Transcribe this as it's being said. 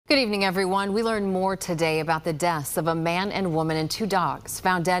Good evening, everyone. We learned more today about the deaths of a man and woman and 2 dogs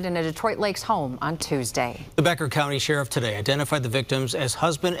found dead in a Detroit Lakes home on Tuesday. The Becker County Sheriff today identified the victims as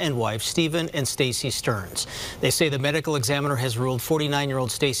husband and wife Stephen and Stacy Stearns. They say the medical examiner has ruled 49-year-old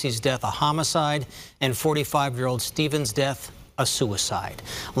Stacy's death a homicide and 45-year-old Stephen's death a suicide.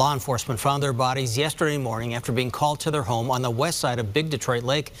 Law enforcement found their bodies yesterday morning after being called to their home on the west side of Big Detroit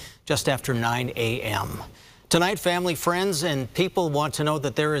Lake just after 9 a.m. Tonight, family, friends, and people want to know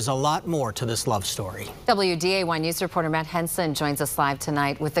that there is a lot more to this love story. WDAY News reporter Matt Henson joins us live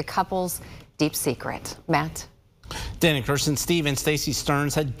tonight with the couple's deep secret. Matt. Dan and Kirsten, Steve and Stacy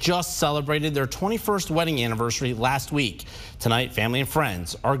Stearns had just celebrated their 21st wedding anniversary last week. Tonight, family and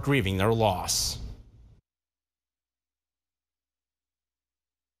friends are grieving their loss.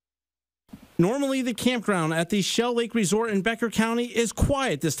 Normally, the campground at the Shell Lake Resort in Becker County is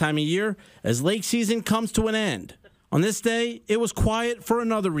quiet this time of year as lake season comes to an end. On this day, it was quiet for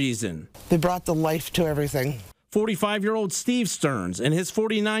another reason. They brought the life to everything. 45-year-old Steve Stearns and his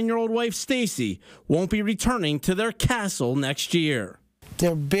 49-year-old wife Stacy won't be returning to their castle next year.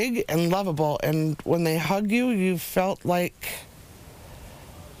 They're big and lovable, and when they hug you, you felt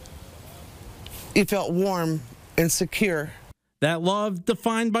warm and secure. That love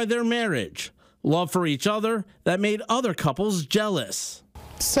defined by their marriage. Love for each other that made other couples jealous.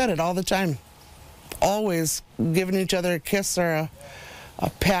 Said it all the time. Always giving each other a kiss or a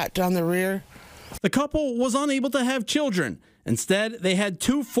pat down the rear. The couple was unable to have children. Instead, they had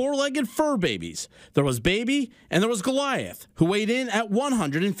 2 4-legged fur babies. There was Baby and there was Goliath, who weighed in at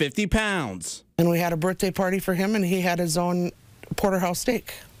 150 pounds. And we had a birthday party for him, and he had his own porterhouse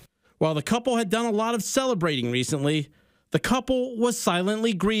steak. While the couple had done a lot of celebrating recently, the couple was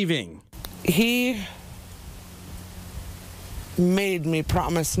silently grieving. He made me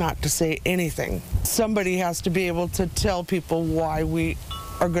promise not to say anything. Somebody has to be able to tell people why we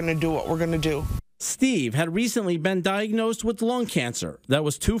are going to do what we're going to do. Steve had recently been diagnosed with lung cancer that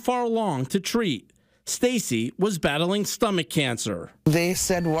was too far along to treat. Stacy was battling stomach cancer. They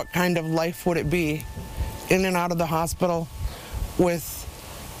said, what kind of life would it be in and out of the hospital with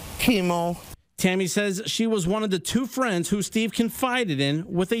chemo? Tammy says she was one of the 2 friends who Steve confided in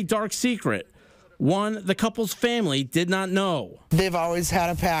with a dark secret, one the couple's family did not know. They've always had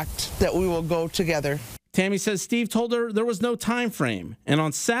a pact that we will go together. Tammy says Steve told her there was no time frame, and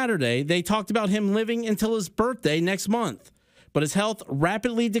on Saturday they talked about him living until his birthday next month. But his health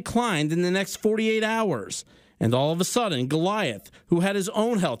rapidly declined in the next 48 hours, and all of a sudden Goliath, who had his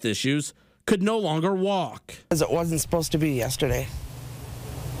own health issues, could no longer walk. Because it wasn't supposed to be yesterday.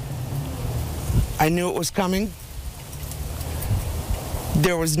 I knew it was coming.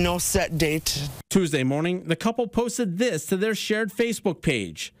 There was no set date. Tuesday morning, the couple posted this to their shared Facebook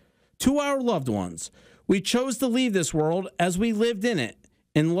page. To our loved ones, we chose to leave this world as we lived in it,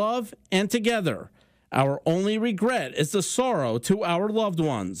 in love and together. Our only regret is the sorrow to our loved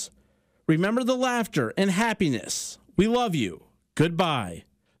ones. Remember the laughter and happiness. We love you. Goodbye.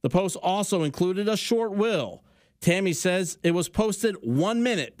 The post also included a short will. Tammy says it was posted 1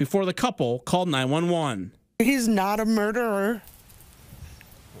 minute before the couple called 911. He's not a murderer.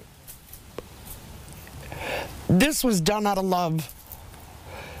 This was done out of love.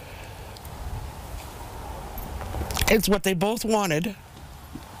 It's what they both wanted.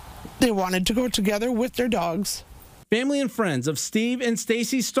 They wanted to go together with their dogs. Family and friends of Steve and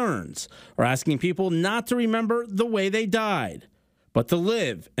Stacy Stearns are asking people not to remember the way they died, but to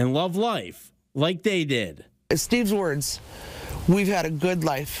live and love life like they did. Steve's words, we've had a good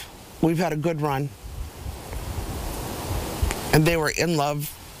life. We've had a good run. And they were in love,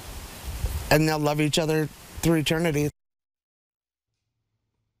 and they'll love each other through eternity.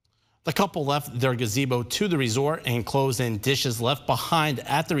 The couple left their gazebo to the resort, and clothes and dishes left behind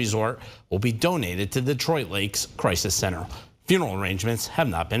at the resort will be donated to the Detroit Lakes Crisis Center. Funeral arrangements have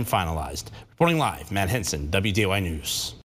not been finalized. Reporting live, Matt Henson, WDAY News.